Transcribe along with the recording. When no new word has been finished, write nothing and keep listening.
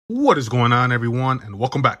What is going on, everyone, and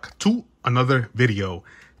welcome back to another video.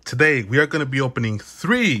 Today we are going to be opening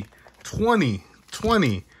 3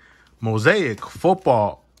 2020 Mosaic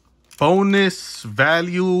football bonus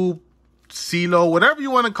value Cello, whatever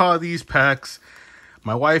you want to call these packs.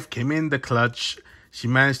 My wife came in the clutch. She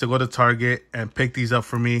managed to go to Target and pick these up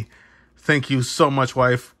for me. Thank you so much,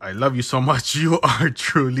 wife. I love you so much. You are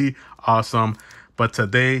truly awesome. But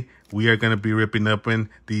today we are going to be ripping open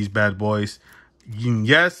these bad boys.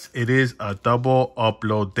 Yes, it is a double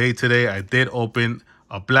upload day today. I did open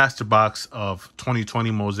a blaster box of 2020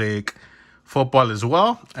 Mosaic football as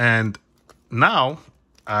well. And now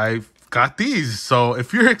I've got these. So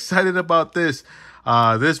if you're excited about this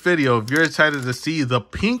video, if you're excited to see the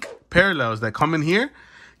pink parallels that come in here,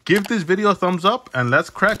 give this video a thumbs up and let's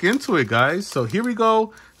crack into it, guys. So here we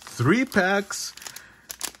go. 3 packs,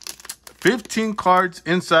 15 cards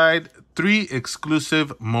inside, 3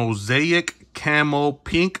 exclusive Mosaic CAMO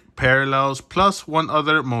pink parallels plus 1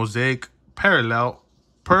 other Mosaic parallel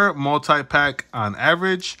per multi-pack on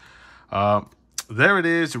average. There it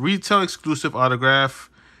is, retail exclusive autograph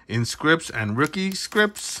in scripts and rookie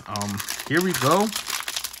scripts. Here we go.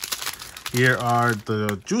 Here are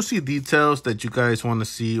the juicy details that you guys want to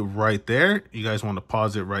see right there. You guys want to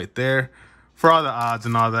pause it right there for all the odds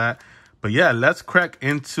and all that. But yeah, let's crack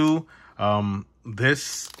into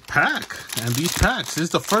this pack and these packs. This is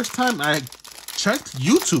the first time I checked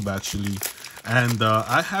YouTube actually, and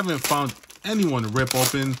I haven't found anyone rip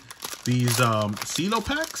open these Cello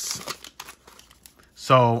packs.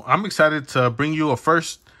 So I'm excited to bring you a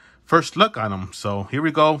first look on them. So here we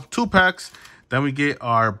go, 2 packs. Then we get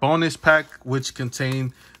our bonus pack, which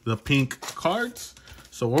contain the pink cards.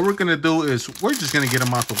 So what we're gonna do is we're just gonna get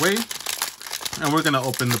them out the way, and we're gonna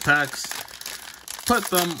open the packs, put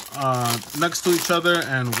them next to each other,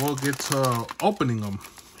 and we'll get to opening them.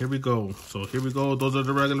 Here we go. So here we go. Those are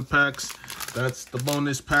the regular packs. That's the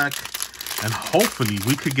bonus pack. And hopefully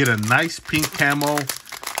we could get a nice pink camo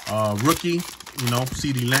rookie. You know,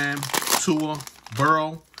 CeeDee Lamb, Tua,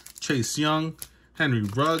 Burrow, Chase Young, Henry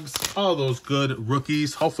Ruggs, all those good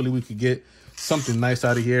rookies. Hopefully we could get something nice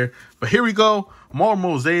out of here. But here we go. More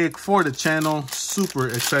Mosaic for the channel. Super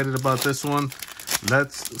excited about this one.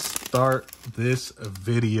 Let's start this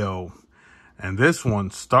video. And this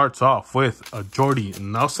one starts off with a Jordy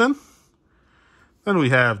Nelson. Then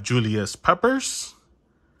we have Julius Peppers.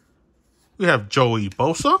 We have Joey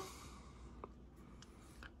Bosa.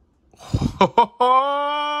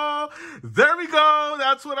 There we go.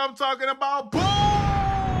 That's what I'm talking about.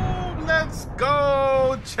 Boom! Let's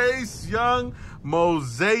go. Chase Young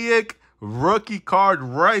Mosaic rookie card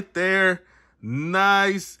right there.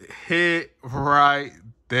 Nice hit right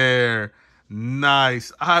there.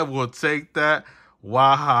 Nice. I will take that.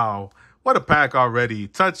 Wow. What a pack already.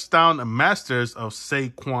 Touchdown Masters of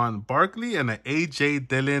Saquon Barkley and an A.J.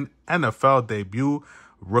 Dillon NFL debut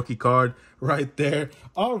rookie card right there.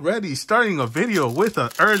 Already starting a video with an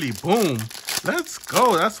early boom. Let's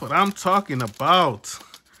go. That's what I'm talking about.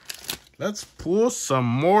 Let's pull some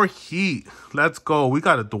more heat. Let's go. We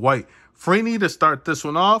got a Dwight Freeney to start this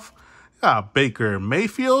one off. We got Baker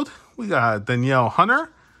Mayfield. We got Danielle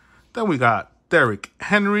Hunter. Then we got Derrick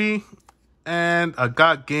Henry and a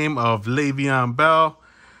got game of Le'Veon Bell.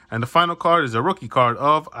 And the final card is a rookie card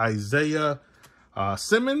of Isaiah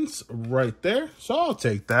Simmons right there. So I'll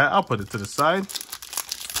take that. I'll put it to the side.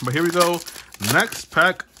 But here we go. Next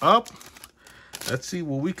pack up. Let's see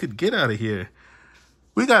what we could get out of here.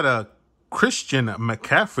 We got a Christian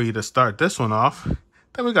McCaffrey to start this one off.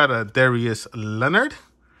 Then we got a Darius Leonard.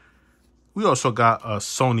 We also got a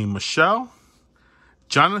Sony Michel.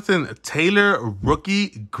 Jonathan Taylor,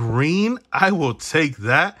 rookie green. I will take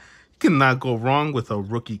that. You cannot go wrong with a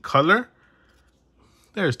rookie color.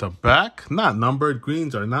 There's the back. Not numbered.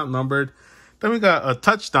 Greens are not numbered. Then we got a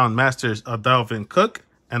touchdown Masters of Dalvin Cook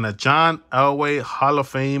and a John Elway Hall of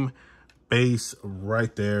Fame base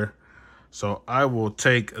right there. So I will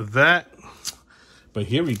take that. But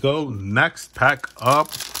here we go. Next pack up.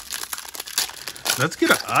 Let's get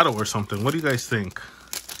an auto or something. What do you guys think?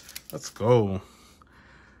 Let's go.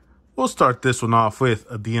 We'll start this one off with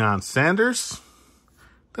a Deion Sanders.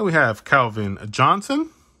 Then we have Calvin Johnson.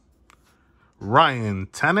 Ryan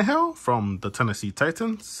Tannehill from the Tennessee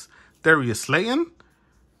Titans. Darius Slayton.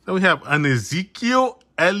 Then we have an Ezekiel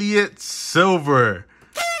Elliott Silver.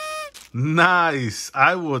 Nice.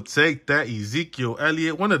 I will take that. Ezekiel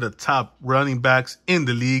Elliott, one of the top running backs in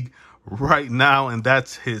the league right now. And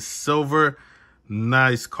that's his silver.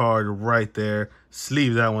 Nice card right there.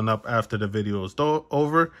 Sleeve that one up after the video is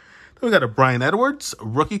over. Then we got a Brian Edwards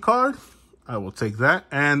rookie card. I will take that.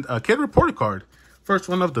 And a Kid Reporter card. First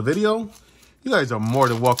one of the video. you guys are more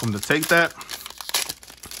than welcome to take that.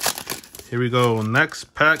 Here we go.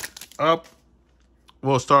 Next pack up.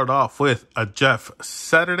 We'll start off with a Jeff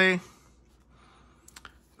Saturday.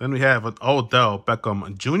 Then we have an Odell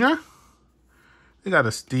Beckham Jr. We got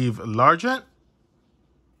a Steve Largent.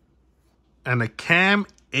 And a Cam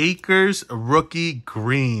Akers rookie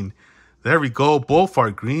green. There we go. Both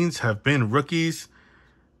our greens have been rookies.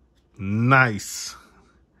 Nice.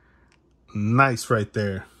 Nice right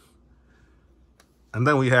there. And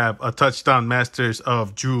then we have a Touchdown Masters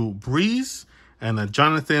of Drew Brees and a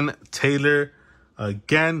Jonathan Taylor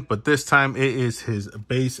again, but this time it is his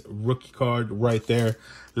base rookie card right there.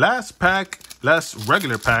 Last pack, last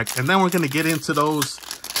regular pack, and then we're going to get into those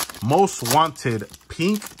most wanted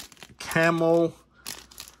pink camo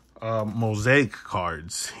Mosaic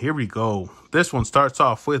cards. Here we go. This one starts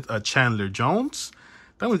off with a Chandler Jones.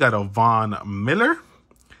 Then we got a Von Miller,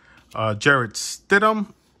 Jarrett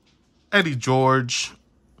Stidham, Eddie George,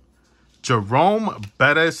 Jerome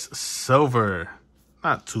Bettis Silver.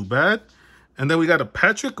 Not too bad. And then we got a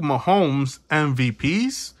Patrick Mahomes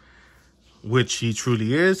MVPs, which he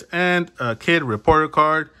truly is, and a Kid Reporter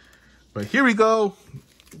card. But here we go.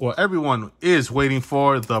 Well, everyone is waiting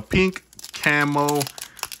for the pink camo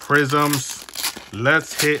prisms.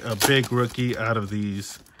 Let's hit a big rookie out of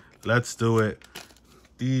these. Let's do it.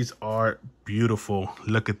 These are beautiful.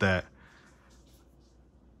 Look at that.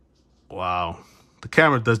 Wow. The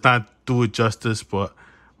camera does not do it justice, but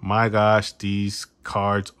my gosh, these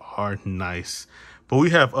cards are nice. But we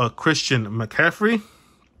have a Christian McCaffrey,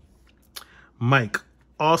 Mike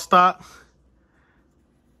Allstott,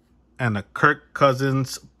 and a Kirk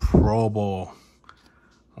Cousins Pro Bowl.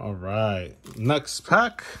 All right, next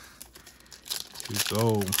pack. Here we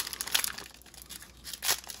go.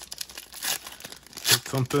 Get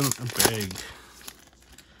something big.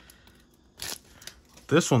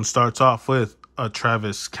 This one starts off with a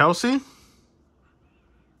Travis Kelce.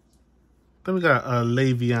 Then we got a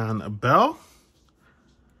Le'Veon Bell.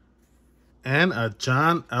 And a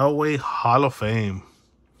John Elway Hall of Fame.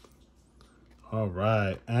 All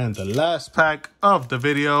right. And the last pack of the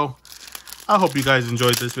video. I hope you guys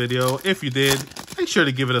enjoyed this video. If you did, make sure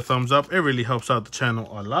to give it a thumbs up. It really helps out the channel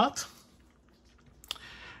a lot.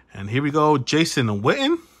 And here we go. Jason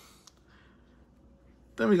Witten.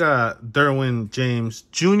 Then we got Derwin James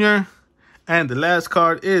Jr. And the last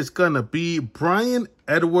card is going to be Brian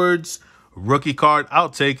Edwards rookie card. I'll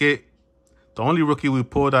take it. The only rookie we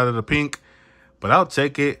pulled out of the pink, but I'll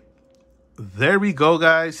take it. There we go,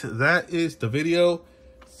 guys. That is the video.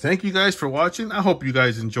 Thank you guys for watching. I hope you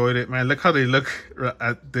guys enjoyed it, man. Look how they look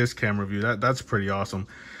at this camera view. That's pretty awesome.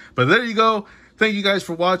 But there you go. Thank you guys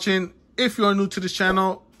for watching. If you are new to this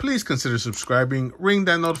channel, please consider subscribing. Ring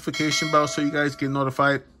that notification bell so you guys get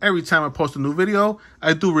notified every time I post a new video.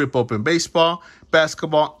 I do rip open baseball,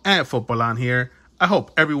 basketball, and football on here. I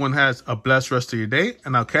hope everyone has a blessed rest of your day,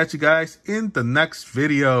 and I'll catch you guys in the next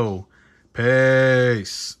video.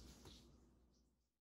 Peace.